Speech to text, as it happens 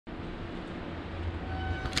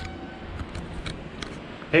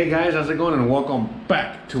Hey guys, how's it going? And welcome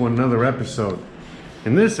back to another episode.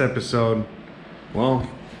 In this episode, well,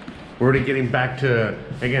 we're already getting back to,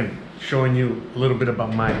 again, showing you a little bit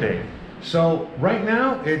about my day. So right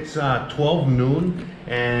now it's 12 noon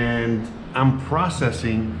and I'm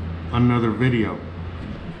processing another video.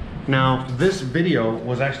 Now this video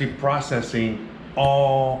was actually processing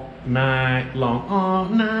all night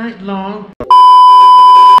long.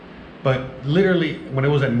 But literally when it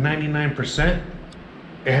was at 99%,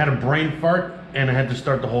 it had a brain fart and I had to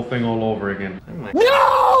start the whole thing all over again. I'm like,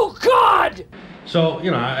 no, God! So,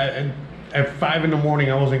 you know, at 5 in the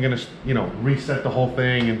morning, I wasn't gonna, you know, reset the whole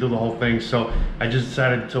thing and do the whole thing. So I just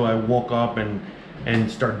decided till I woke up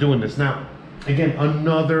and start doing this. Now, again,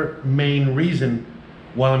 another main reason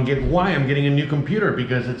why I'm getting a new computer,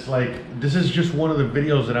 because it's like, this is just one of the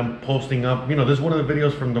videos that I'm posting up. You know, this is one of the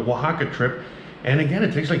videos from the Oaxaca trip. And again,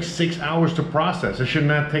 it takes like 6 hours to process. It should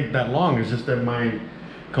not take that long. It's just that my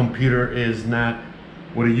computer is not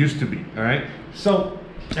what it used to be. All right, so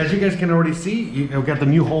as you guys can already see, we've got the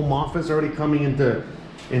new home office already coming into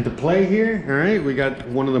play here. All right, we got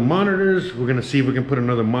one of the monitors. We're gonna see if we can put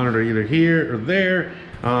another monitor either here or there.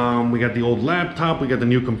 We got the old laptop, we got the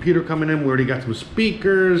new computer coming in, we already got some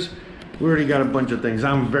speakers, we already got a bunch of things.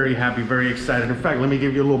 I'm very happy, very excited. In fact, let me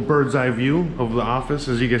give you a little bird's eye view of the office.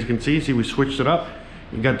 As you guys can see, we switched it up.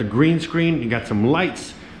 You got the green screen, you got some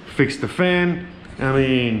lights, fixed the fan. I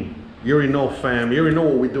mean, you already know, fam. You already know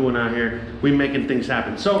what we're doing out here. We making things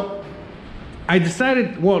happen. So I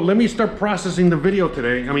decided, well, let me start processing the video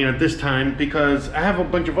today. I mean, at this time, because I have a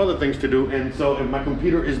bunch of other things to do. And so if my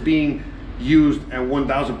computer is being used at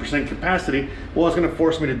 1000% capacity, well, it's gonna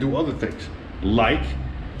force me to do other things. Like,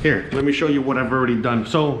 here, let me show you what I've already done.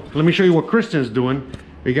 So let me show you what Kristen's doing.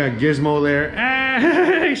 We got Gizmo there.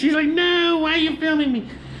 Ah, she's like, no, why are you filming me?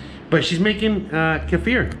 But she's making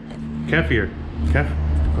kefir.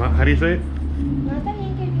 How do you say it?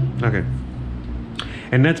 Okay.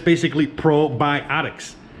 And that's basically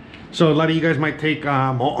probiotics. So a lot of you guys might take, you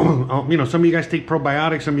know, some of you guys take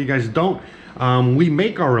probiotics, some of you guys don't. We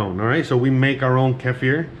make our own, all right? So we make our own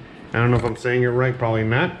kefir. I don't know if I'm saying it right, probably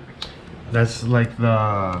not. That's like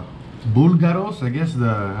the Bulgaros, I guess.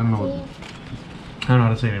 I don't know how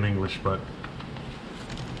to say it in English, but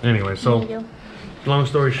anyway, so long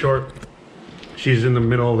story short, she's in the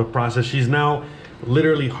middle of the process. She's now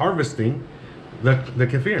literally harvesting the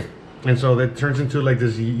kefir. And so that turns into like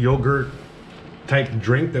this yogurt type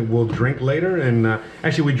drink that we'll drink later. And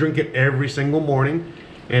actually we drink it every single morning.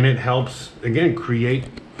 And it helps, again, create,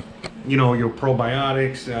 you know, your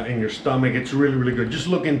probiotics in your stomach. It's really, really good. Just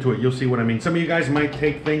look into it. You'll see what I mean. Some of you guys might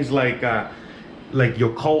take things like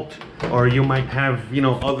Yakult, or you might have, you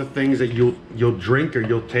know, other things that you'll drink or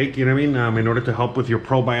you'll take, you know what I mean, in order to help with your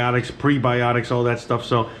probiotics, prebiotics, all that stuff.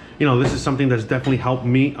 So, you know, this is something that's definitely helped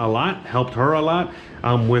me a lot, helped her a lot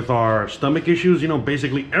with our stomach issues. You know,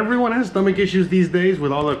 basically everyone has stomach issues these days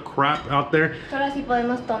with all the crap out there.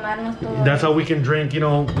 That's how we can drink, you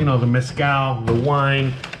know, the mezcal, the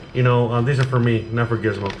wine, you know, these are for me, not for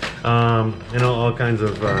Gizmo. You know, all kinds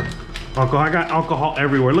of alcohol. I got alcohol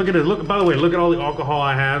everywhere. Look at it. Look, by the way, look at all the alcohol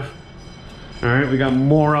I have. All right, we got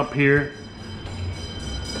more up here.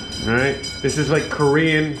 All right, this is like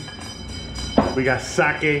Korean. We got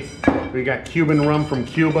sake. We got Cuban rum from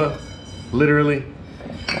Cuba, literally.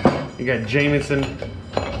 You got Jameson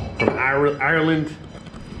from Ireland,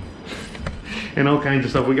 and all kinds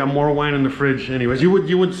of stuff. We got more wine in the fridge. Anyways, you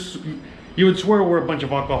would swear we're a bunch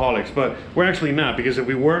of alcoholics, but we're actually not, because if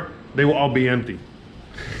we were, they will all be empty.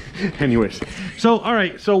 Anyways, so all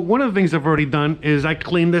right, so one of the things I've already done is I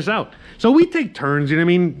cleaned this out. So we take turns, you know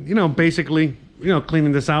what I mean, you know, basically, you know,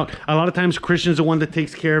 cleaning this out. A lot of times Christian's the one that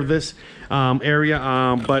takes care of this area,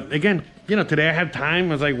 but again, you know, today I had time.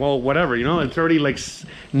 I was like, well, whatever, you know, it's already like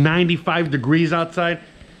 95 degrees outside,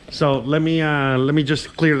 so let me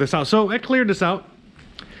just clear this out. So I cleared this out.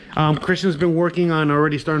 Christian's been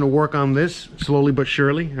already starting to work on this slowly but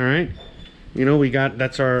surely. All right, you know,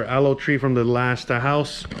 that's our aloe tree from the last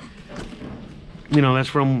house. You know, that's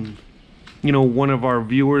from, you know, one of our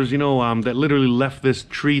viewers, you know, that literally left this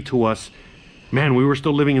tree to us. Man, we were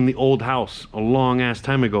still living in the old house a long ass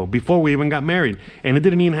time ago, before we even got married, and it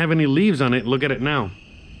didn't even have any leaves on it. Look at it now.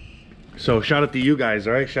 So shout out to you guys,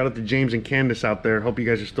 all right? Shout out to James and Candace out there. Hope you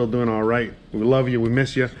guys are still doing all right. We love you, we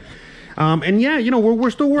miss you. And yeah, you know,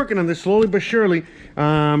 we're still working on this slowly but surely.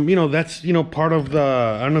 You know, that's, you know, part of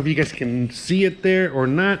the, I don't know if you guys can see it there or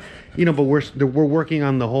not, you know, but we're working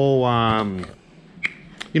on the whole,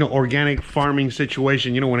 you know, organic farming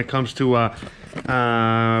situation, you know, when it comes to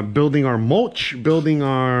building our mulch, building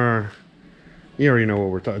our, You already know what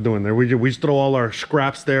we're doing there. We just throw all our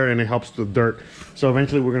scraps there and it helps the dirt. So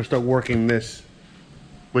eventually we're gonna start working this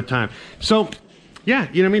with time. So yeah,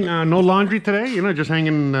 you know what I mean? No laundry today, you know, just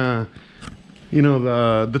hanging, you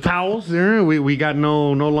know, the towels there. We got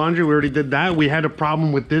no laundry. We already did that. We had a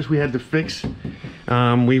problem with this we had to fix.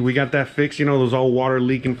 We got that fixed. You know, there's all water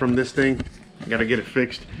leaking from this thing. Gotta get it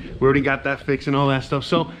fixed. We already got that fixed and all that stuff.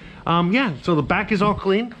 So yeah, so the back is all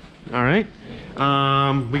clean. All right.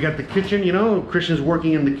 We got the kitchen, you know, Christian's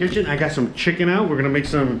working in the kitchen. I got some chicken out. We're gonna make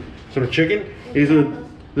some chicken. These are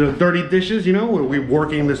the dirty dishes, you know. We're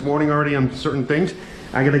working this morning already on certain things.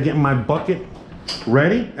 I gotta get my bucket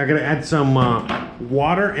ready. I gotta add some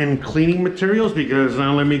water and cleaning materials, because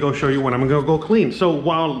now let me go show you what I'm gonna go clean. So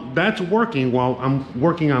while that's working, while I'm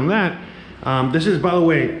working on that, this is, by the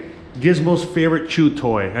way, Gizmo's favorite chew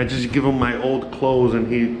toy. I just give him my old clothes,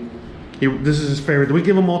 and this is his favorite. We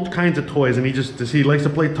give him all kinds of toys, and he likes to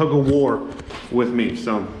play tug of war with me.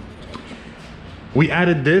 So we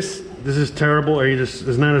added this. This is terrible. It's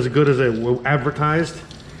not as good as it advertised,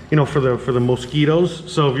 you know, for the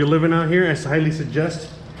mosquitoes. So if you're living out here, I highly suggest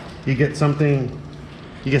you get something.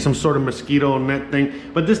 You get some sort of mosquito net thing.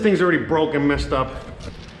 But this thing's already broke and messed up.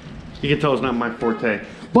 You can tell it's not my forte.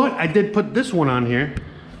 But I did put this one on here.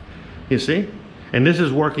 You see? And this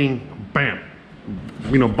is working, bam.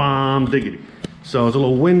 You know, bomb diggity. So it's a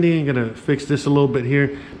little windy. I'm gonna fix this a little bit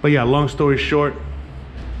here. But yeah, long story short,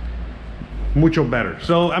 mucho better.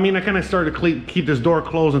 So I mean, I kind of started to keep this door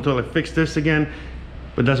closed until I fix this again.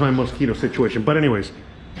 But that's my mosquito situation. But anyways,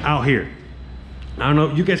 out here, I don't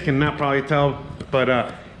know, you guys cannot probably tell,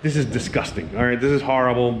 but this is disgusting. All right, this is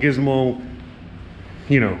horrible. Gizmo,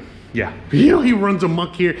 you know, yeah, you know, he runs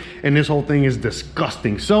amok here, and this whole thing is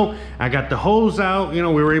disgusting. So I got the hose out. You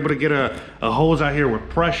know, we were able to get a hose out here with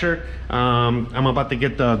pressure. I'm about to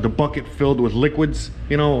get the bucket filled with liquids,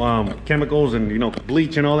 you know, chemicals and, you know,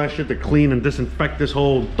 bleach and all that shit to clean and disinfect this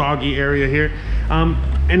whole doggy area here.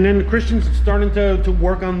 And then Christian's starting to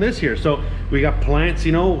work on this here. So we got plants,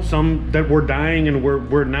 you know, some that were dying, and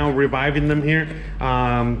we're now reviving them here.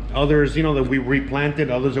 Others, you know, that we replanted,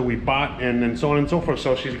 others that we bought, and then so on and so forth.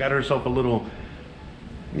 So she's got herself a little,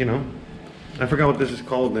 you know, I forgot what this is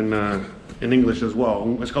called in English as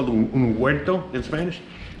well. It's called un huerto in Spanish,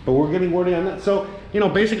 but we're getting wordy on that. So, you know,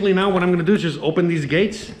 basically now what I'm gonna do is just open these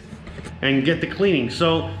gates and get the cleaning.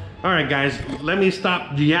 So, all right, guys, let me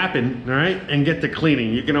stop yapping, all right, and get to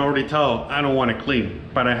cleaning. You can already tell I don't want to clean,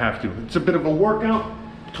 but I have to. It's a bit of a workout,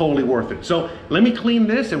 totally worth it. So let me clean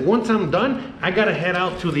this, and once I'm done, I gotta head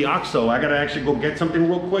out to the OXXO. I gotta actually go get something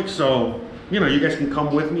real quick, so, you know, you guys can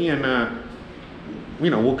come with me, and you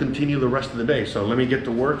know, we'll continue the rest of the day. So let me get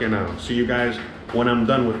to work, and I'll see you guys when I'm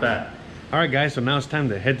done with that. All right, guys, so now it's time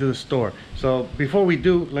to head to the store. So before we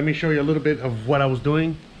do, let me show you a little bit of what I was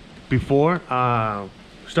doing before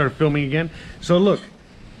started filming again. So look,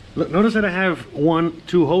 notice that I have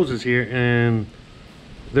 2 hoses here, and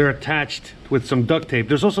they're attached with some duct tape.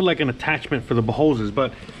 There's also like an attachment for the hoses,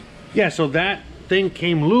 but yeah, so that thing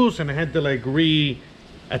came loose and I had to like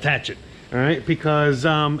reattach it. All right, because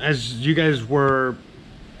as you guys were,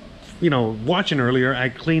 you know, watching earlier, I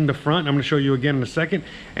cleaned the front. I'm going to show you again in a second,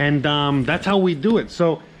 and that's how we do it.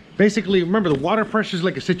 So basically, remember, the water pressure is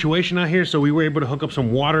like a situation out here, so we were able to hook up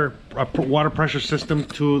some water pressure system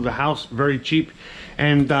to the house, very cheap,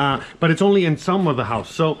 and but it's only in some of the house.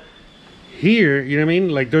 So here, you know what I mean,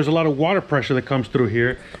 like there's a lot of water pressure that comes through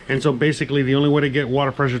here, and so basically the only way to get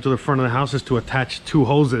water pressure to the front of the house is to attach 2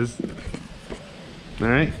 hoses, all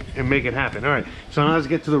right, and make it happen. All right, so now let's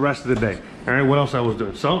get to the rest of the day. All right, what else I was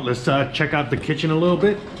doing? So let's check out the kitchen a little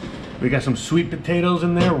bit. We got some sweet potatoes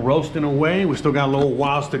in there roasting away. We still got a little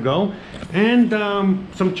whiles to go. And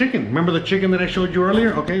some chicken. Remember the chicken that I showed you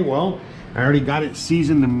earlier? Okay, well, I already got it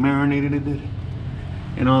seasoned and marinated it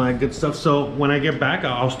and all that good stuff. So when I get back,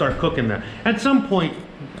 I'll start cooking that. At some point,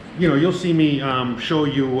 you know, you'll see me show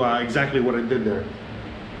you exactly what I did there.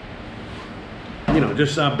 You know,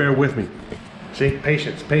 just bear with me. See,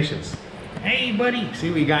 patience, patience. Hey, buddy. See,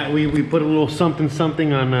 we put a little something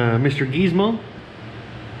on Mr. Gizmo.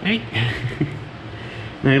 Hey.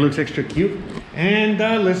 Now he looks extra cute. And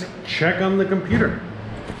let's check on the computer.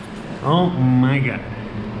 Oh my God.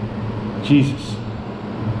 Jesus.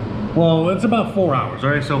 Well, it's about 4 hours, all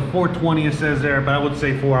right? So 420 it says there, but I would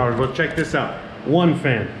say 4 hours. Well, check this out. 1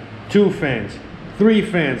 fan, 2 fans, 3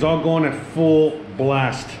 fans, all going at full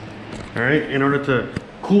blast, all right? In order to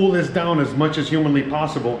cool this down as much as humanly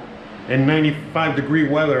possible in 95-degree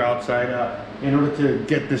weather outside, in order to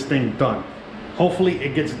get this thing done. Hopefully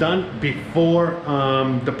it gets done before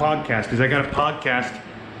the podcast, because I got a podcast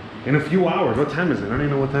in a few hours. What time is it? I don't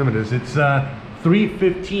even know what time it is. It's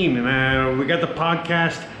 3:15, and we got the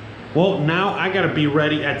podcast. Well, now I gotta be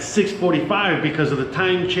ready at 6:45 because of the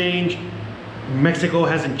time change. Mexico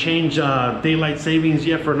hasn't changed daylight savings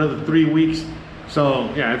yet for another 3 weeks. So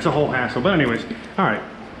yeah, it's a whole hassle. But anyways, all right,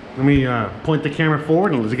 let me point the camera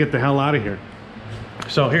forward and let's get the hell out of here.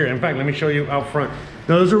 So here, in fact, let me show you out front.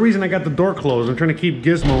 Now there's a reason I got the door closed. I'm trying to keep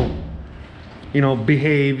Gizmo, you know,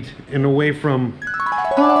 behaved and away from,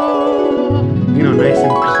 you know, nice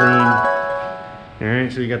and clean. All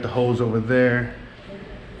right, so you got the hose over there.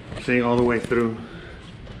 See, all the way through.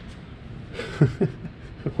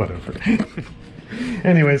 Whatever.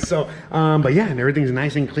 Anyways, so but yeah, and everything's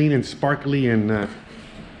nice and clean and sparkly, and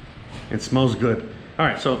it smells good. All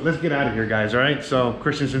right, so let's get out of here, guys. All right, so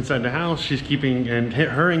Christian's inside the house. She's keeping, and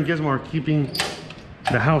her and Gizmo are keeping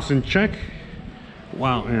the house in check.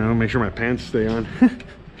 Wow, you know, make sure my pants stay on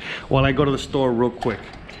while I go to the store real quick.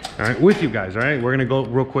 All right, with you guys. All right, we're gonna go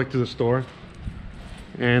real quick to the store,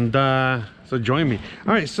 and so join me.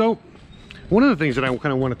 All right, so one of the things that I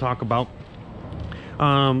kind of want to talk about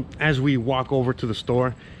as we walk over to the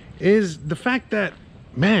store is the fact that,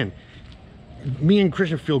 man, me and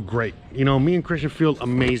Christian feel great. You know, me and Christian feel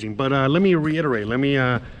amazing. But let me reiterate, let me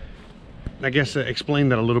I guess explain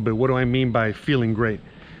that a little bit. What do I mean by feeling great?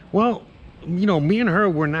 Well, you know, me and her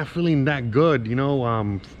were not feeling that good, you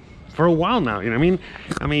know, for a while now. You know what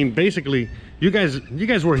I mean? Basically, you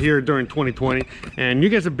guys were here during 2020, and you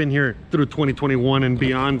guys have been here through 2021 and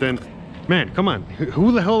beyond. And man, come on,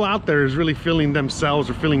 who the hell out there is really feeling themselves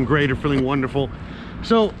or feeling great or feeling wonderful?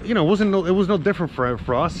 So, you know, it was no different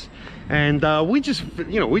for us. And we just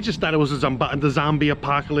thought it was the zombie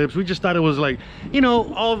apocalypse. We just thought it was like, you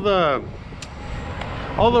know, all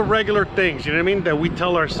the regular things, you know what I mean, that we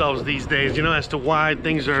tell ourselves these days, you know, as to why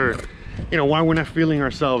things are, you know, why we're not feeling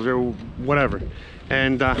ourselves or whatever.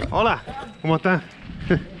 And hola, ¿cómo está?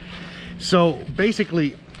 So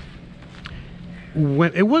basically,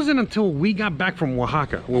 when it wasn't until we got back from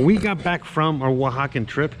Oaxaca, when we got back from our Oaxacan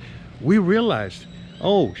trip, we realized,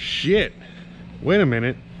 oh shit, wait a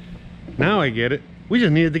minute, now I get it. We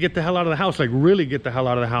just needed to get the hell out of the house, like really get the hell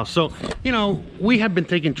out of the house. So, you know, we have been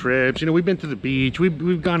taking trips, you know, we've been to the beach,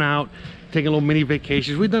 we've gone out, taking little mini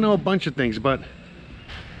vacations, we've done a bunch of things, but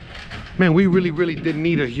man, we really did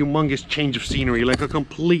need a humongous change of scenery, like a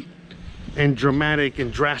complete and dramatic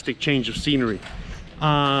and drastic change of scenery.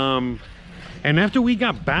 And after we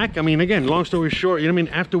got back, I mean, again, long story short, you know what I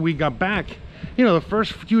mean, after we got back, you know, the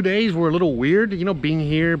first few days were a little weird, you know, being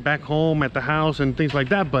here back home at the house and things like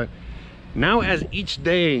that. But now as each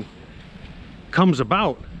day comes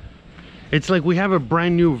about, it's like we have a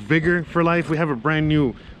brand new vigor for life. We have a brand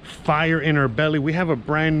new fire in our belly. We have a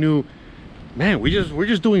brand new, man, we're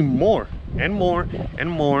just doing more and more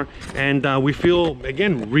and more. And we feel,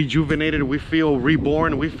 again, rejuvenated. We feel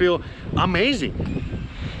reborn. We feel amazing.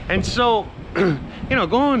 And so, you know,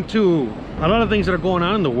 going to a lot of things that are going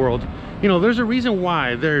on in the world, you know, there's a reason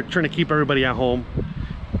why they're trying to keep everybody at home.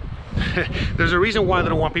 There's a reason why they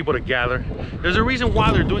don't want people to gather. There's a reason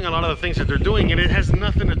why they're doing a lot of the things that they're doing, and it has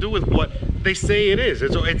nothing to do with what they say it is.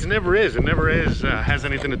 It never is. It never is has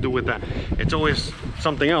anything to do with that. It's always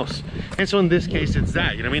something else. And so in this case, it's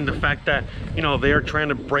that, you know what I mean? The fact that, you know, they're trying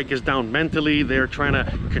to break us down mentally. They're trying to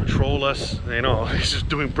control us. You know, it's just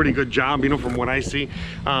doing a pretty good job, you know, from what I see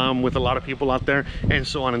with a lot of people out there, and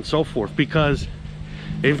so on and so forth. Because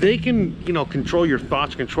if they can, you know, control your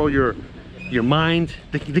thoughts, control your mind,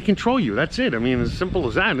 they control you. That's it. I mean, as simple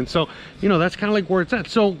as that. And so, you know, that's kind of like where it's at.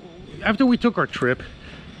 So after we took our trip,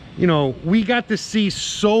 you know, we got to see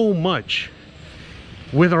so much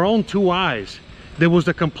with our own two eyes that was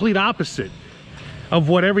the complete opposite of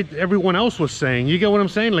what everyone else was saying. You get what I'm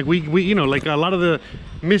saying? Like we you know, like a lot of the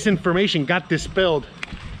misinformation got dispelled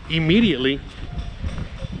immediately.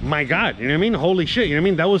 My God, you know what I mean? Holy shit, you know what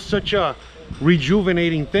I mean? That was such a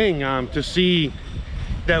rejuvenating thing to see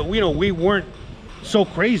that, you know, we weren't so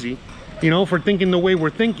crazy, you know, for thinking the way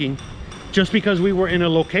we're thinking, just because we were in a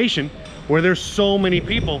location where there's so many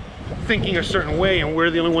people thinking a certain way and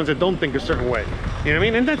we're the only ones that don't think a certain way. You know what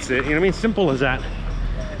I mean? And that's it, you know what I mean? Simple as that.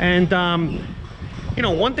 And you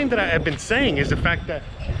know, one thing that I've been saying is the fact that,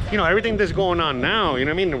 you know, everything that's going on now, you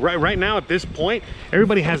know what I mean, right now at this point,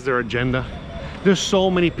 everybody has their agenda. There's so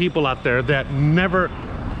many people out there that never,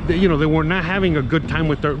 you know, they were not having a good time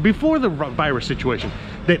with their, before the virus situation,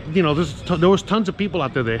 that, you know, there was tons of people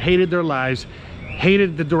out there that hated their lives,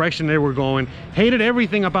 hated the direction they were going, hated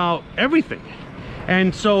everything about everything.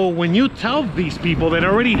 And so when you tell these people that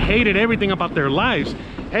already hated everything about their lives,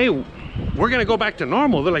 hey, we're gonna go back to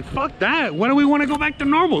normal. They're like, fuck that, why do we want to go back to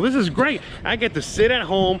normal? This is great. I get to sit at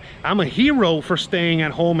home. I'm a hero for staying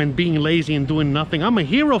at home and being lazy and doing nothing. I'm a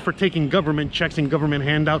hero for taking government checks and government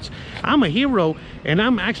handouts. I'm a hero, and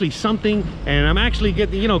I'm actually something, and I'm actually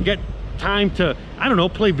getting, you know, get time to, I don't know,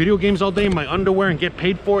 play video games all day in my underwear and get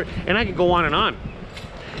paid for it, and I can go on.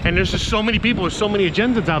 And there's just so many people with so many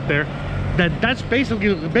agendas out there that's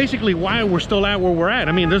basically why we're still at where we're at.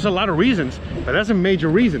 I mean, there's a lot of reasons, but that's a major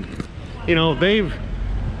reason. You know, they've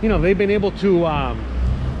been able to,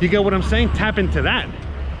 you get what I'm saying, tap into that.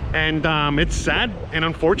 And it's sad and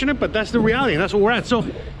unfortunate, but that's the reality, and that's where we're at. So,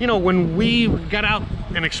 you know, when we got out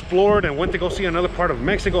and explored and went to go see another part of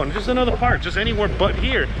Mexico, and just another part, just anywhere but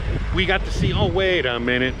here, we got to see, oh, wait a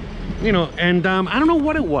minute, you know. And I don't know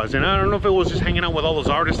what it was, and I don't know if it was just hanging out with all those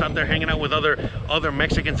artists out there, hanging out with other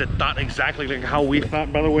Mexicans that thought exactly like how we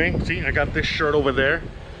thought. By the way, see, I got this shirt over there,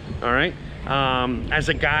 all right. As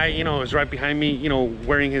a guy, you know, is right behind me, you know,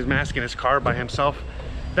 wearing his mask in his car by himself,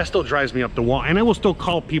 that still drives me up the wall. And I will still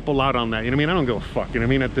call people out on that, you know what I mean? I don't give a fuck, you know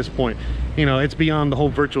what I mean? At this point, you know, it's beyond the whole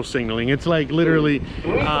virtual signaling. It's like literally,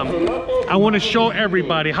 I want to show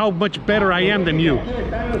everybody how much better I am than you.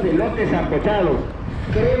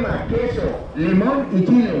 Crema, queso, limón y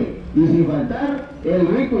chile, y sin faltar el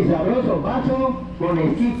rico y sabroso vaso con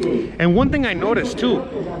esquite. And one thing I noticed too,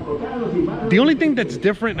 the only thing that's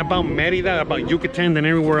different about Mérida, about Yucatan than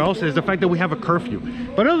everywhere else is the fact that we have a curfew.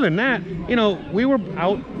 But other than that, you know, we were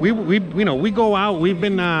out, you know, we go out, we've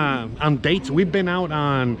been on dates, we've been out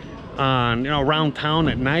on you know, around town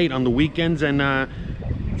at night on the weekends, and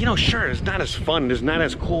you know, sure, it's not as fun, it's not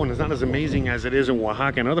as cool, and it's not as amazing as it is in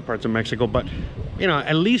Oaxaca and other parts of Mexico, but, you know,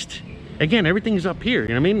 at least, again, everything's up here, you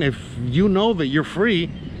know what I mean? If you know that you're free,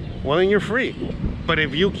 well, then you're free. But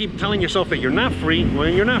if you keep telling yourself that you're not free, well,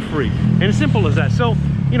 then you're not free. And it's simple as that. So,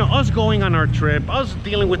 you know, us going on our trip, us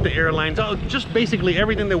dealing with the airlines, just basically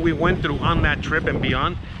everything that we went through on that trip and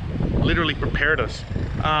beyond literally prepared us.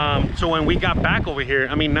 So when we got back over here,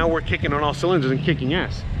 I mean, now we're kicking on all cylinders and kicking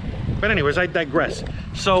ass. But anyways, I digress.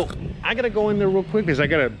 So I gotta go in there real quick because I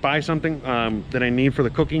gotta buy something that I need for the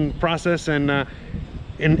cooking process. And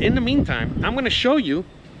in the meantime, I'm gonna show you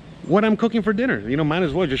what I'm cooking for dinner. You know, might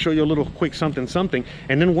as well just show you a little quick something.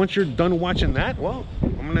 And then once you're done watching that, well,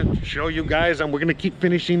 I'm gonna show you guys, and we're gonna keep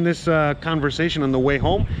finishing this conversation on the way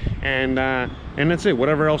home. And that's it,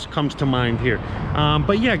 whatever else comes to mind here.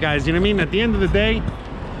 But yeah, guys, you know what I mean? At the end of the day,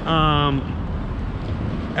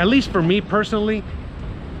 at least for me personally,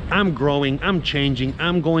 I'm growing, I'm changing,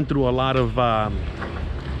 I'm going through a lot of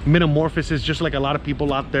metamorphosis, just like a lot of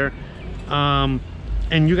people out there.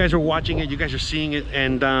 And you guys are watching it, you guys are seeing it,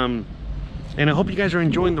 and I hope you guys are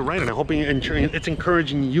enjoying the ride, and I hope it's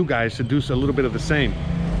encouraging you guys to do a little bit of the same.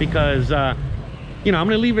 Because, you know, I'm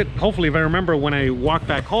gonna leave it, hopefully, if I remember when I walk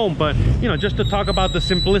back home, but, you know, just to talk about the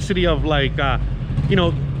simplicity of, like, you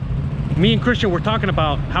know, me and Christian were talking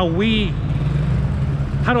about how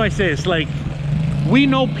how do I say this, like, we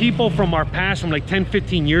know people from our past, from like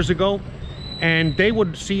 10-15 years ago, and they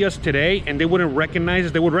would see us today and they wouldn't recognize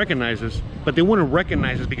us. They would recognize us, but they wouldn't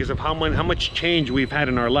recognize us because of how much change we've had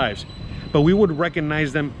in our lives. But we would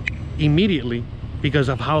recognize them immediately because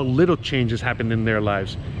of how little change has happened in their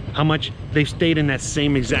lives, how much they've stayed in that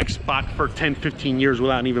same exact spot for 10-15 years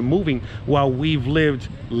without even moving, while we've lived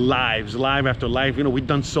life after life. You know, we've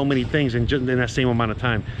done so many things in that same amount of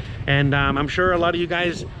time. And I'm sure a lot of you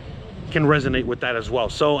guys can resonate with that as well.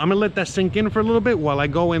 So I'm gonna let that sink in for a little bit while I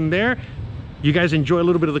go in there. You guys enjoy a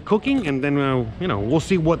little bit of the cooking, and then you know, we'll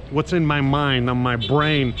see what's in my mind, on my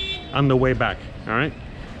brain, on the way back. All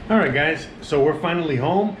right guys, so we're finally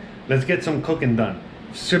home. Let's get some cooking done.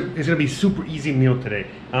 It's gonna be super easy meal today.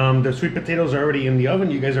 The sweet potatoes are already in the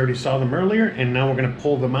oven. You guys already saw them earlier, and now we're gonna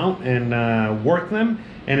pull them out and work them.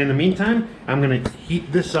 And in the meantime, I'm gonna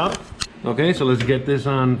heat this up. Okay, so let's get this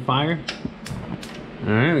on fire.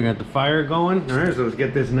 All right, we got the fire going. All right, so let's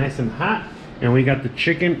get this nice and hot. And we got the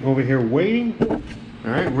chicken over here waiting.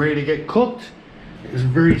 All right, ready to get cooked. It's a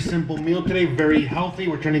very simple meal today, very healthy.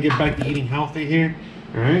 We're trying to get back to eating healthy here.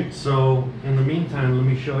 All right, so in the meantime, let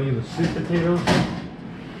me show you the sweet potatoes.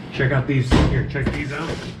 Check out these, here, check these out.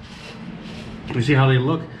 You see how they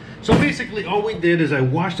look? So basically all we did is I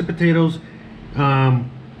washed the potatoes.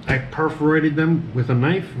 I perforated them with a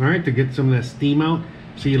knife, all right, to get some of that steam out.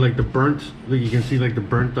 See, like the burnt, you can see like the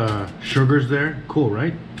burnt sugars there. Cool,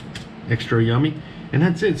 right? Extra yummy. And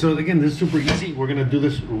that's it. So again, this is super easy. We're gonna do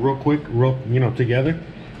this real quick, you know, together.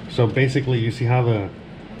 So basically, you see how the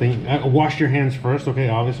thing, wash your hands first, okay,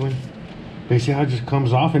 obviously. But you see how it just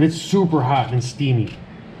comes off, and it's super hot and steamy.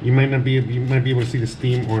 You might be able to see the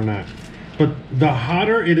steam or not. But the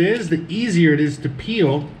hotter it is, the easier it is to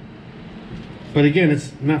peel But again,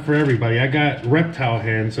 it's not for everybody. I got reptile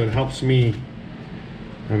hands, so it helps me,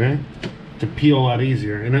 okay, to peel a lot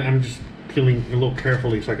easier. And I'm just peeling a little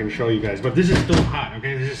carefully so I can show you guys. But this is still hot,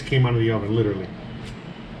 okay? This just came out of the oven, literally.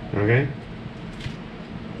 Okay?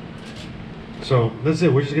 So that's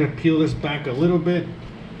it. We're just gonna peel this back a little bit.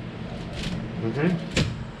 Okay?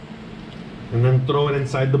 And then throw it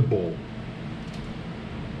inside the bowl.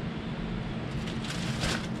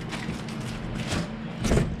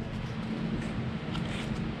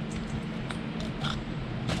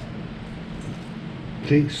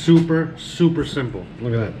 See, super, super simple.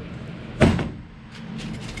 Look at that.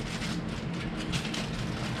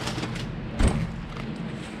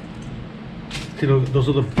 See, those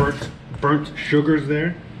are the burnt sugars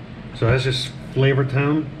there. So that's just Flavor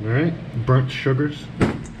Town, all right? Burnt sugars.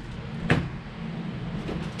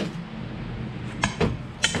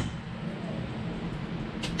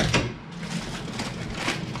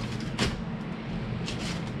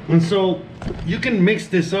 And so you can mix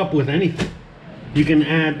this up with anything. You can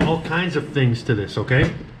add all kinds of things to this,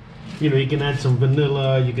 okay? You know, you can add some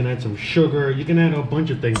vanilla, you can add some sugar, you can add a bunch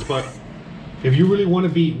of things, but if you really want to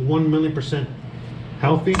be 1,000,000%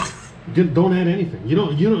 healthy, don't add anything. You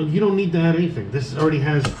don't need to add anything. This already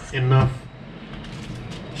has enough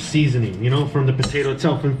seasoning, you know, from the potato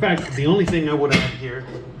itself. In fact, the only thing I would add here,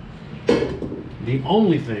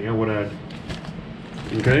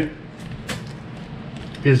 okay,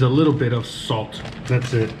 is a little bit of salt.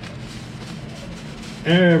 That's it.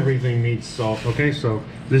 Everything needs salt. Okay, so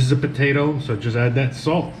this is a potato, so just add that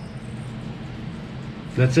salt.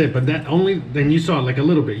 That's it. But that only, then you saw like a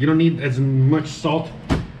little bit. You don't need as much salt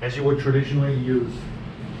as you would traditionally use.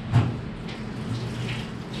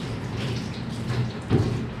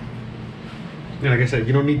 And like I said,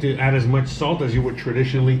 you don't need to add as much salt as you would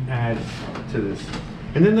traditionally add to this.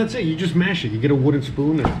 And then that's it. You just mash it. You get a wooden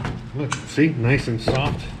spoon and look, see, nice and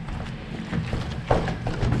soft.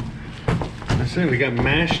 That's it. We got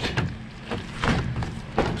mashed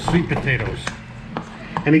sweet potatoes.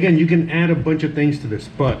 And again, you can add a bunch of things to this,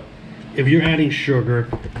 but if you're adding sugar,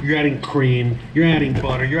 you're adding cream, you're adding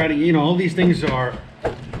butter, you're adding, you know, all these things are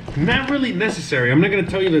not really necessary. I'm not going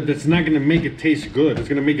to tell you that that's not going to make it taste good. It's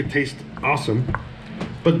going to make it taste awesome.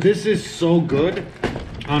 But this is so good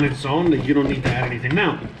on its own that you don't need to add anything.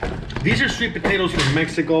 Now, these are sweet potatoes from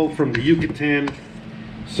Mexico, from the Yucatan.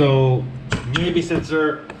 So maybe since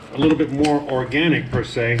they're a little bit more organic per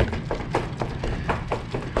se,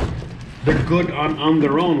 they're good on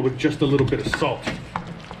their own with just a little bit of salt.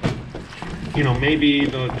 You know, maybe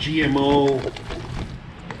the GMO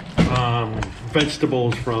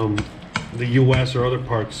vegetables from the US or other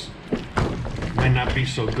parts might not be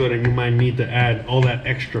so good, and you might need to add all that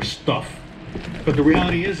extra stuff. But the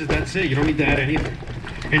reality is that's it. You don't need to add anything.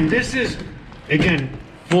 And this is, again,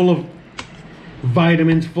 full of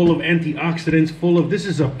vitamins, full of antioxidants, this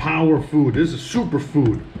is a power food. This is a super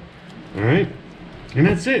food. All right? And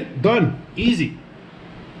that's it. Done. Easy.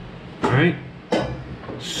 All right?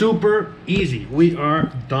 Super easy. We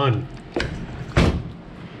are done.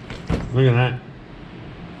 Look at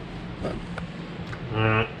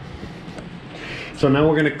that. So now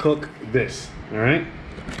we're gonna cook this. All right.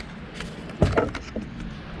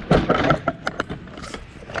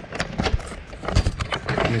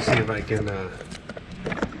 Let me see if I can.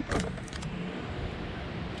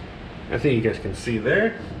 I think you guys can see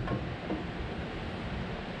there.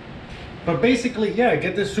 But basically, yeah,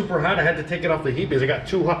 get this super hot. I had to take it off the heat because it got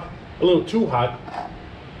too hot, a little too hot.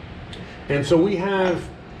 And so we have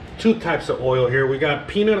two types of oil here. We got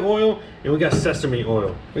peanut oil and we got sesame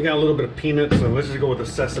oil. We got a little bit of peanut, so let's just go with the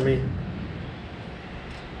sesame.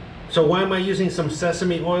 So why am I using some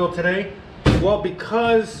sesame oil today? Well,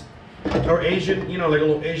 because, or Asian, you know, like a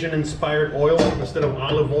little Asian inspired oil instead of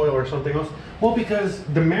olive oil or something else. Well, because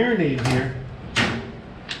the marinade here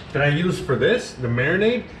that I use for this, the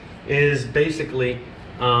marinade, is basically,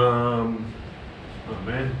 oh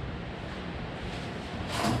man.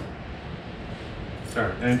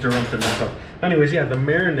 Sorry, I interrupted myself. Anyways, yeah, the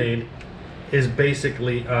marinade is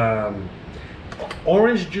basically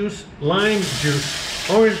orange juice, lime juice,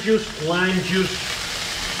 lime juice,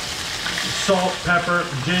 salt, pepper,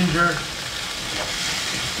 ginger.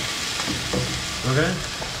 Okay?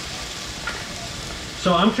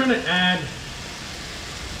 So I'm trying to add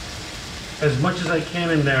as much as I can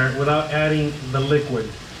in there without adding the liquid.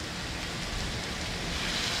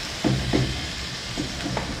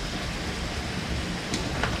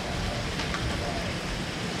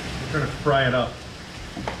 I'm trying to fry it up.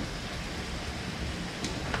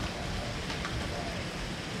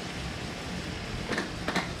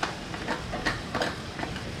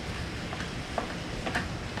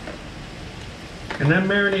 And that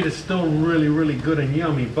marinade is still really, really good and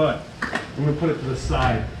yummy, but I'm gonna put it to the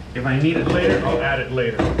side. If I need it later, I'll add it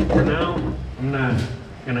later. For now, I'm not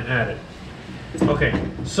gonna add it. Okay,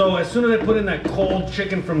 so as soon as I put in that cold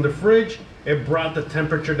chicken from the fridge, it brought the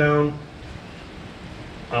temperature down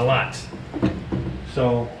a lot.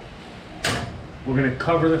 So we're gonna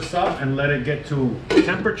cover this up and let it get to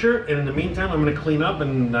temperature. And in the meantime, I'm gonna clean up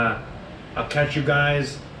and I'll catch you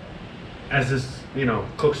guys as this, you know,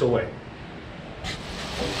 cooks away.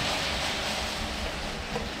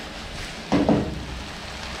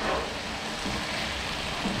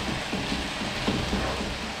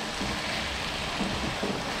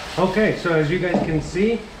 Okay, so as you guys can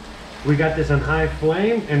see, we got this on high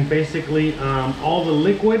flame, and basically all the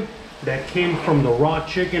liquid that came from the raw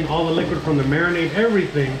chicken, all the liquid from the marinade,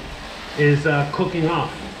 everything is cooking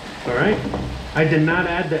off. All right, I did not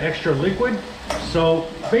add the extra liquid, so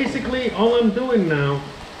basically all I'm doing now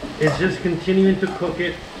is just continuing to cook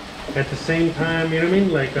it at the same time. You know what I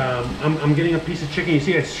mean? Like I'm getting a piece of chicken. You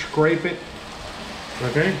see I scrape it,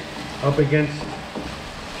 okay, up against,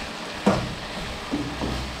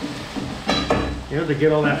 you know, to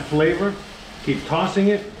get all that flavor. Keep tossing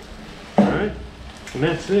it, all right, and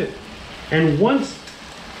that's it. And once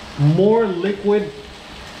more liquid,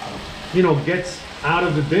 you know, gets out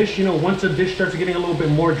of the dish, you know, once the dish starts getting a little bit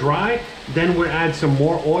more dry, then we add some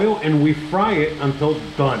more oil and we fry it until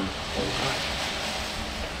done.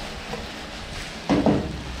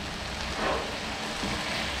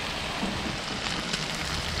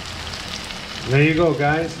 There you go,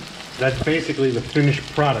 guys. That's basically the finished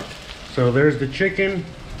product. So there's the chicken,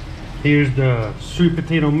 here's the sweet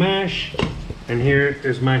potato mash, and here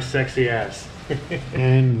is my sexy ass.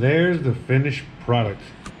 And there's the finished product.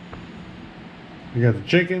 We got the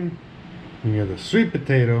chicken, we got the sweet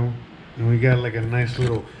potato, and we got like a nice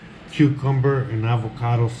little cucumber and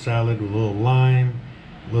avocado salad with a little lime,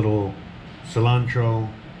 little cilantro,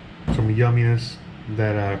 some yumminess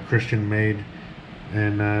that Christian made,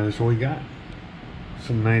 and that's what we got.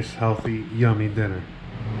 Some nice, healthy, yummy dinner.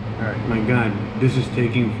 All right, my God, this is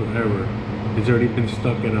taking forever. It's already been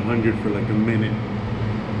stuck at 100 for like a minute.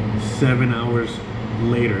 7 hours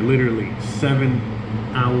later, literally 7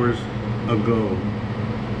 hours ago,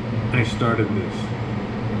 I started this.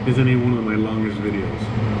 Isn't it one of my longest videos?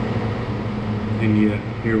 And yet,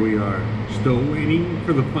 here we are, still waiting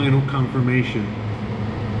for the final confirmation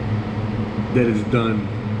that it's done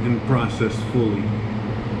and processed fully.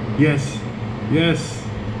 Yes, yes,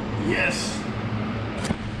 yes!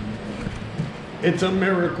 It's a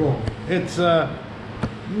miracle. It's a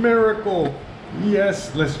miracle.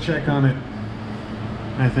 Yes, let's check on it.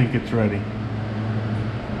 I think it's ready.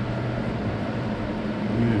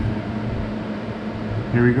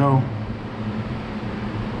 Here we go.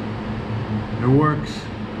 It works.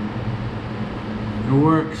 It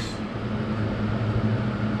works.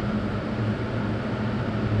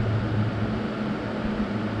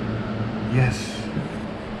 Yes.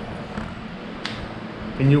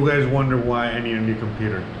 And you guys wonder why I need a new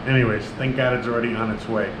computer. Anyways, thank God it's already on its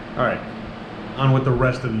way. All right, on with the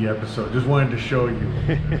rest of the episode. Just wanted to show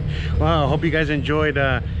you. Well, I hope you guys enjoyed,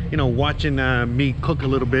 you know, watching me cook a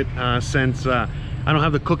little bit since I don't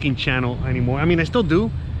have the cooking channel anymore. I mean, I still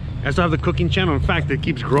do. I still have the cooking channel. In fact, it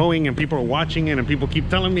keeps growing and people are watching it and people keep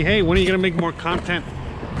telling me, hey, when are you gonna make more content?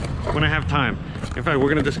 When I have time. In fact, we're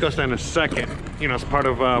gonna discuss that in a second. You know, it's part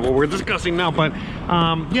of what we're discussing now. But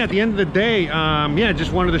yeah, at the end of the day, yeah,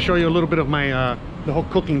 just wanted to show you a little bit of my the whole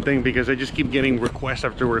cooking thing, because I just keep getting request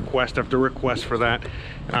after request after request for that.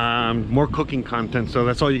 More cooking content, so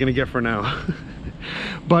that's all you're gonna get for now.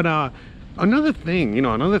 But another thing, you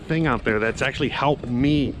know, another thing out there that's actually helped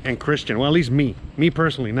me and Christian, well, at least me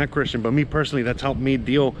personally, not Christian, but me personally, that's helped me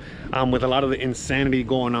deal with a lot of the insanity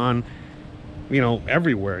going on, you know,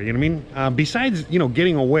 everywhere. You know what I mean? Besides, you know,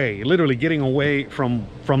 getting away, literally getting away from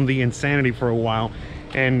the insanity for a while,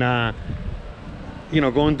 and you know,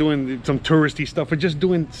 going doing some touristy stuff, or just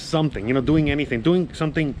doing something, you know, doing anything, doing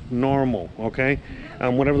something normal, okay,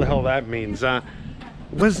 whatever the hell that means,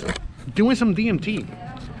 was doing some DMT.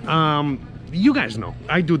 You guys know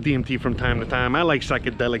I do DMT from time to time. I like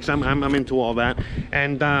psychedelics. I'm into all that.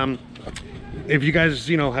 And if you guys,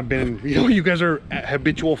 you know, have been, you know, you guys are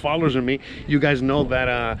habitual followers of me, you guys know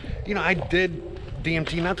that you know, I did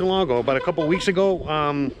DMT not too long ago, about a couple weeks ago,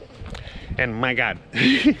 and my God.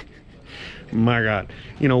 My God,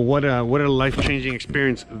 you know, what a life-changing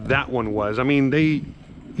experience that one was. I mean, they,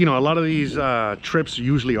 you know, a lot of these trips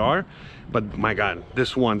usually are, but my God,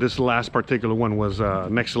 this last particular one was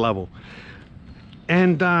next level.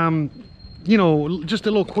 And you know, just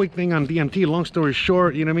a little quick thing on DMT, long story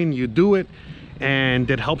short, you know what I mean, you do it and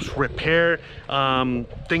it helps repair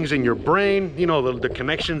things in your brain, you know, the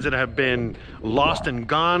connections that have been lost and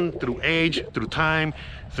gone through age, through time,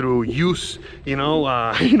 through use, you know,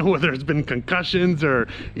 whether it's been concussions or,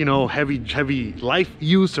 you know, heavy life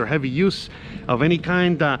use or heavy use of any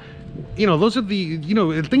kind. You know, those are the, you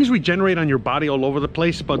know, things regenerate on your body all over the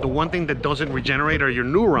place, but the one thing that doesn't regenerate are your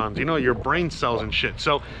neurons, you know, your brain cells and shit.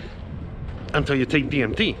 So until you take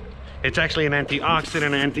DMT, it's actually an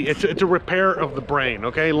antioxidant, it's a repair of the brain,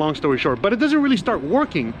 okay, long story short. But it doesn't really start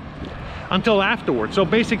working until afterwards. So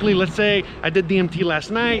basically, let's say I did DMT last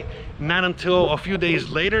night, not until a few days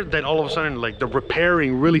later that all of a sudden, like, the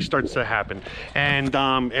repairing really starts to happen. And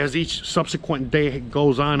as each subsequent day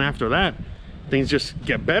goes on after that, things just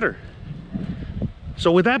get better.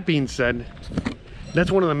 So with that being said, that's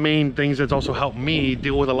one of the main things that's also helped me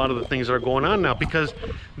deal with a lot of the things that are going on now, because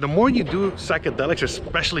the more you do psychedelics,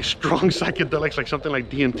 especially strong psychedelics like something like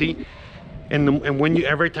DMT, and when you,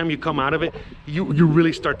 every time you come out of it, you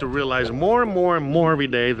really start to realize more and more and more every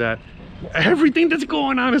day that everything that's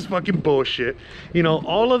going on is fucking bullshit. You know,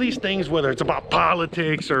 all of these things, whether it's about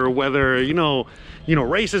politics or whether, you know,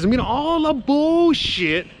 racism, you know, all the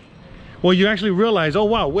bullshit. Well, you actually realize, oh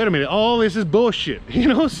wow, wait a minute, all this is bullshit, you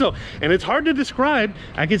know? So, and it's hard to describe.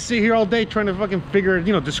 I could sit here all day trying to fucking figure,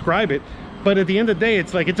 you know, describe it, but at the end of the day,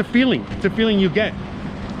 it's like, it's a feeling you get.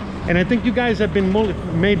 And I think you guys have been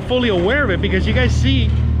made fully aware of it, because you guys see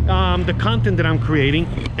the content that I'm creating.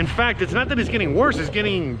 In fact, it's not that it's getting worse, it's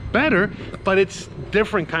getting better, but it's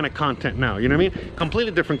different kind of content now, you know what I mean?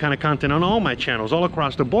 Completely different kind of content on all my channels, all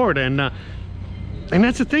across the board. And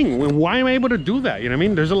that's the thing, why am I able to do that? You know what I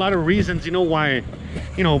mean? There's a lot of reasons, you know, why,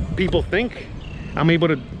 you know, people think I'm able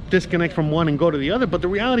to disconnect from one and go to the other. But the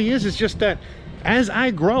reality is, it's just that as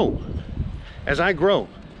I grow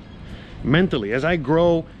mentally, as I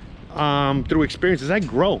grow through experiences, I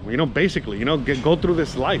grow, you know, basically, you know, go through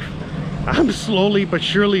this life, I'm slowly but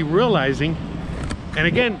surely realizing, and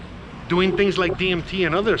again, doing things like DMT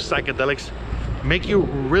and other psychedelics make you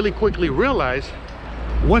really quickly realize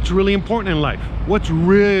what's really important in life, what's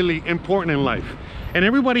really important in life. And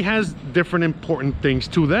everybody has different important things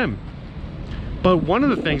to them, but one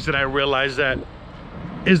of the things that I realized that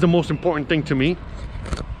is the most important thing to me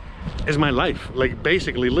is my life. Like,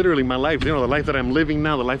 basically, literally my life, you know, the life that I'm living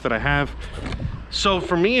now, the life that I have. So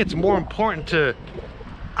for me, it's more important to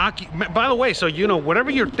by the way, so, you know, whatever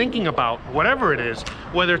you're thinking about, whatever it is,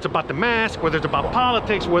 whether it's about the mask, whether it's about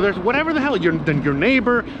politics, whether it's whatever the hell, your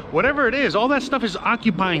neighbor, whatever it is, all that stuff is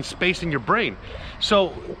occupying space in your brain.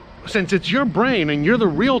 So since it's your brain and you're the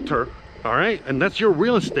realtor, all right, and that's your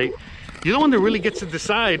real estate, you're the one that really gets to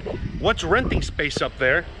decide what's renting space up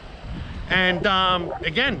there. And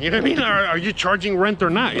again, you know what I mean, are you charging rent or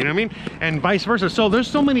not, you know what I mean, and vice versa. So there's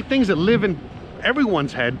so many things that live in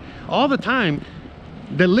everyone's head all the time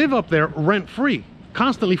that live up there rent-free,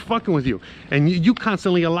 constantly fucking with you, and you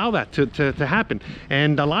constantly allow that to happen.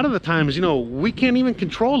 And a lot of the times, you know, we can't even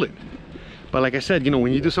control it. But like I said, you know,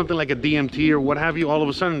 when you do something like a DMT or what have you, all of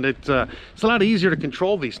a sudden it's a lot easier to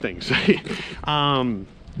control these things.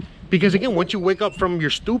 Because again, once you wake up from your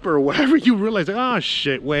stupor or whatever, you realize, oh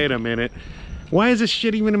shit, wait a minute, why is this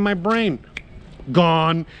shit even in my brain?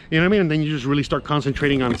 Gone, you know what I mean? And then you just really start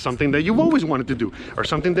concentrating on something that you've always wanted to do, or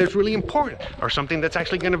something that's really important, or something that's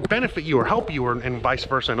actually going to benefit you or help you, and vice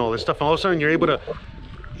versa, and all this stuff. And all of a sudden you're able to,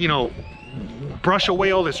 you know, brush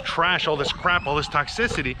away all this trash, all this crap, all this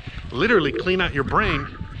toxicity, literally clean out your brain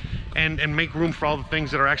and make room for all the things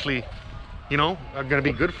that are actually, you know, are going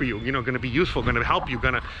to be good for you, you know, going to be useful, going to help you,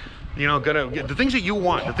 going to, you know, going to get the things that you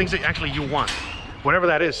want, the things that actually you want, whatever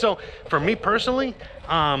that is. So for me personally,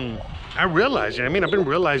 I realize, you know what I mean, I've been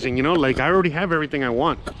realizing, you know, like, I already have everything I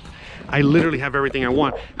want. I literally have everything I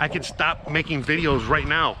want. I could stop making videos right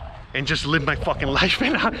now and just live my fucking life,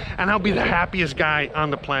 and I'll be the happiest guy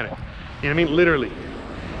on the planet. You know what I mean? Literally.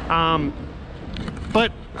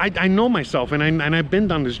 But I know myself, and I've been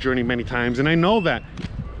down this journey many times, and I know that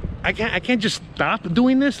I can't just stop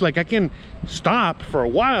doing this. Like, I can stop for a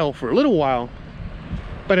while, for a little while,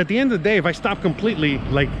 but at the end of the day, if I stop completely,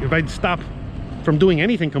 like if I stop from doing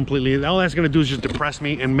anything completely, all that's gonna do is just depress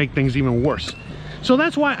me and make things even worse. So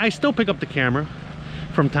that's why I still pick up the camera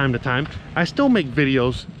from time to time. I still make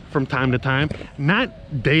videos from time to time,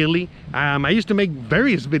 not daily. I used to make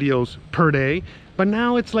various videos per day, but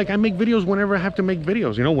now it's like I make videos whenever I have to make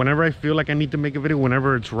videos, you know, whenever I feel like I need to make a video,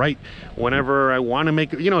 whenever it's right, whenever I want to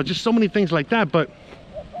make, you know, just so many things like that. But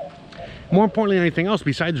more importantly than anything else,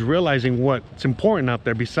 besides realizing what's important out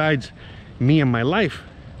there, besides me and my life,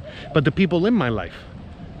 but the people in my life,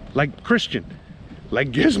 like Christian,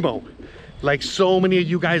 like Gizmo, like so many of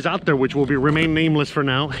you guys out there, which will remain nameless for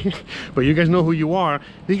now, but you guys know who you are.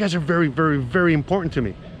 You guys are very, very, very important to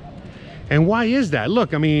me. And why is that?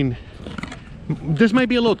 Look, I mean, this might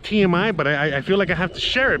be a little TMI, but I feel like I have to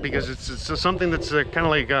share it because it's something that's kind of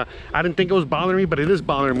like, I didn't think it was bothering me, but it is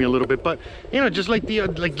bothering me a little bit. But, you know, just like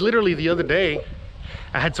literally the other day,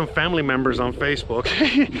 I had some family members on Facebook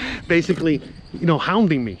basically, you know,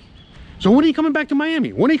 hounding me. So when are you coming back to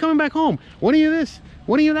Miami? When are you coming back home? When are you this?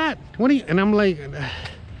 When are you that? When are you? And I'm like,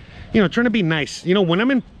 you know, trying to be nice. You know, when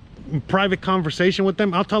I'm in private conversation with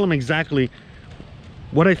them, I'll tell them exactly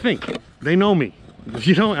what I think. They know me.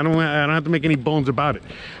 You know, I don't have to make any bones about it.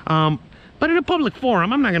 But in a public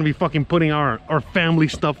forum, I'm not gonna be fucking putting our family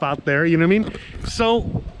stuff out there, you know what I mean?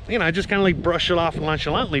 So, you know, I just kind of like brush it off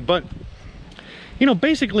nonchalantly. But, you know,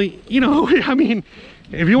 basically, you know, I mean,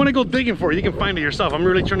 if you want to go digging for it, you can find it yourself. I'm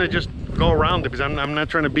really trying to just go around it because I'm not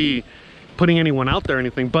trying to be putting anyone out there or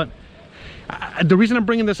anything. But the reason I'm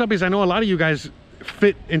bringing this up is I know a lot of you guys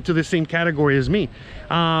fit into the same category as me.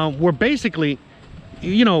 Where basically,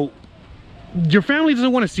 you know, your family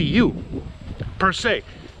doesn't want to see you per se.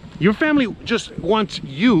 Your family just wants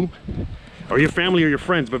you, or your family or your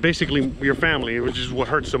friends, but basically your family, which is what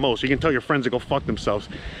hurts the most. You can tell your friends to go fuck themselves.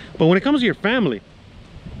 But when it comes to your family,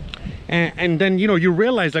 and then, you know, you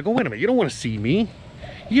realize like, oh, wait a minute, you don't want to see me.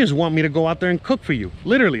 You just want me to go out there and cook for you.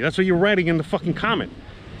 Literally, that's what you're writing in the fucking comment.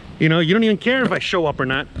 You know, you don't even care if I show up or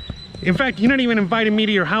not. In fact, you're not even inviting me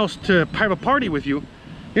to your house to have a party with you.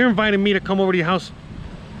 You're inviting me to come over to your house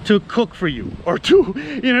to cook for you, or to,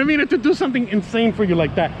 you know what I mean, to do something insane for you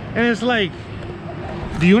like that. And it's like,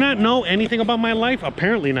 do you not know anything about my life?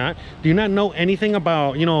 Apparently not. Do you not know anything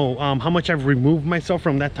about, you know, how much I've removed myself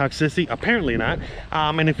from that toxicity? Apparently not.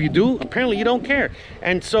 And if you do, apparently you don't care.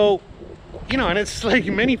 And so, you know, and it's like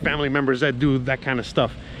many family members that do that kind of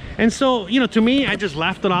stuff. And so, you know, to me, I just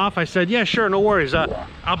laughed it off. I said, yeah, sure, no worries.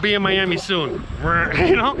 I'll be in Miami soon,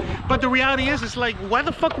 you know? But the reality is, it's like, why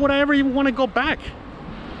the fuck would I ever even want to go back?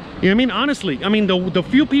 You know what I mean? Honestly, I mean, the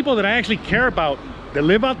few people that I actually care about that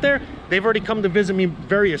live out there, they've already come to visit me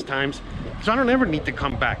various times. So I don't ever need to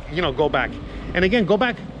come back, you know, go back. And again, go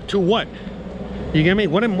back to what? You get me?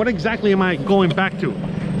 What exactly am I going back to?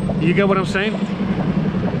 You get what I'm saying?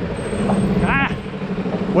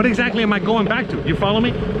 What exactly am I going back to? You follow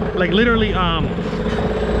me? Like literally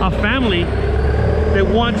a family that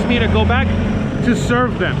wants me to go back to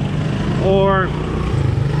serve them, or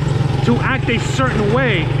to act a certain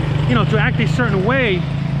way, you know, to act a certain way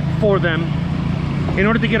for them in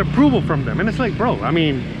order to get approval from them. And it's like, bro, I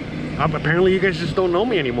mean, apparently you guys just don't know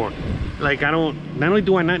me anymore. Like, not only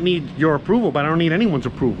do I not need your approval, but I don't need anyone's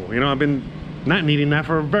approval. You know, I've been not needing that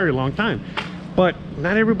for a very long time. But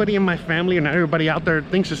not everybody in my family or not everybody out there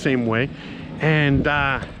thinks the same way. And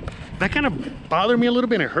that kind of bothered me a little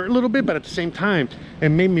bit. It hurt a little bit, but at the same time, it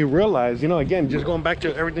made me realize, you know, again, just going back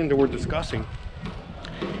to everything that we're discussing,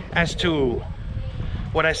 as to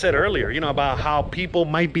what I said earlier, you know, about how people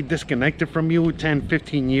might be disconnected from you 10,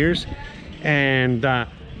 15 years. And,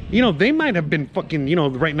 you know, they might have been fucking, you know,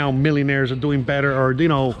 right now millionaires are doing better, or, you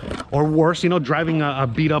know, or worse, you know, driving a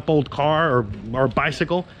beat up old car or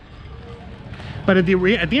bicycle. But at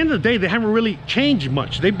the end of the day, they haven't really changed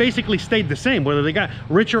much. They basically stayed the same, whether they got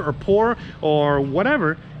richer or poor or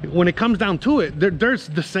whatever. When it comes down to it, they're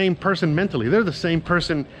the same person mentally. They're the same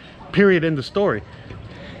person, period, in the story.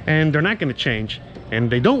 And they're not going to change, and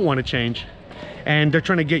they don't want to change, and they're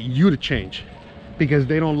trying to get you to change because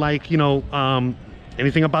they don't like, you know,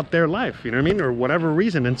 anything about their life, you know what I mean, or whatever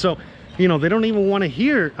reason. And so, you know, they don't even want to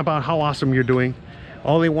hear about how awesome you're doing.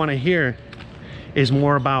 All they want to hear is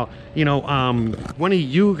more about, you know, when are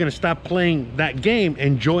you gonna stop playing that game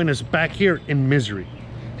and join us back here in misery?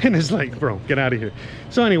 And it's like, bro, get out of here.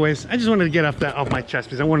 So anyways, I just wanted to get off my chest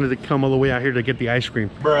because I wanted to come all the way out here to get the ice cream.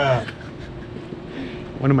 Bruh.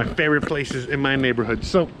 One of my favorite places in my neighborhood.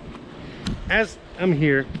 So as I'm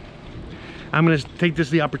here, I'm gonna take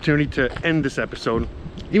the opportunity to end this episode,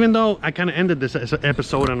 even though I kind of ended this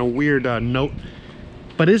episode on a weird note.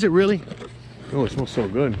 But is it really? Oh, it smells so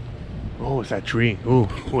good. Oh, it's that tree. Ooh,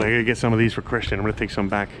 I gotta get some of these for Christian. I'm gonna take some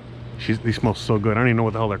back. These smell so good. I don't even know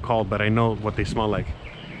what the hell they're called, but I know what they smell like.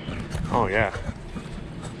 Oh yeah.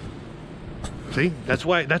 See, that's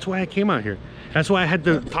why I came out here. That's why I had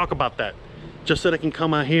to talk about that, just so that I can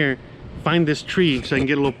come out here, find this tree, so I can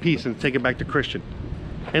get a little piece and take it back to Christian,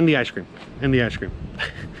 and the ice cream, and the ice cream.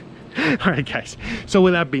 All right, guys. So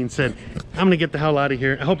with that being said, I'm gonna get the hell out of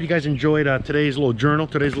here. I hope you guys enjoyed today's little journal,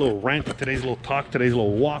 today's little rant, today's little talk, today's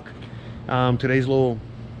little walk. Today's little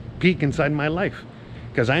peek inside my life,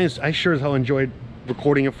 because I sure as hell enjoyed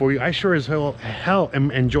recording it for you. I sure as hell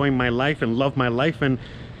am enjoying my life and love my life, and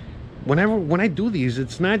when I do these,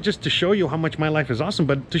 it's not just to show you how much my life is awesome,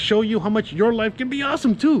 but to show you how much your life can be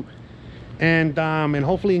awesome too. And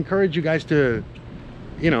hopefully encourage you guys to,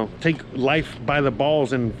 you know, take life by the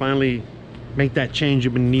balls and finally make that change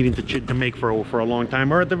you've been needing to make for a long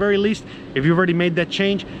time. Or at the very least, if you've already made that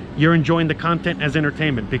change, you're enjoying the content as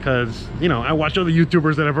entertainment, because, you know, I watch other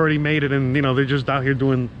YouTubers that have already made it, and, you know, they're just out here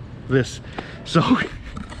doing this. So all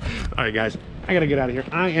right guys, I gotta get out of here.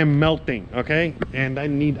 I am melting, okay, and I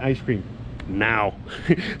need ice cream now.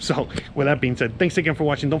 So with that being said, thanks again for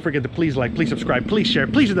watching. Don't forget to please like, please subscribe, please share,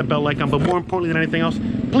 please hit the bell icon, but more importantly than anything else,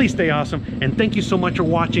 please stay awesome. And thank you so much for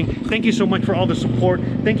watching. Thank you so much for all the support.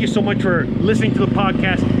 Thank you so much for listening to the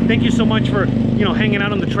podcast. Thank you so much for, you know, hanging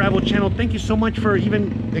out on the travel channel. Thank you so much for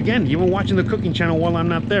even watching the cooking channel while I'm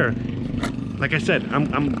not there. Like I said,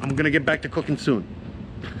 I'm gonna get back to cooking soon.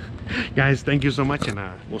 Guys, thank you so much, and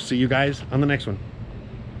we'll see you guys on the next one.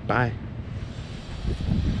 Bye.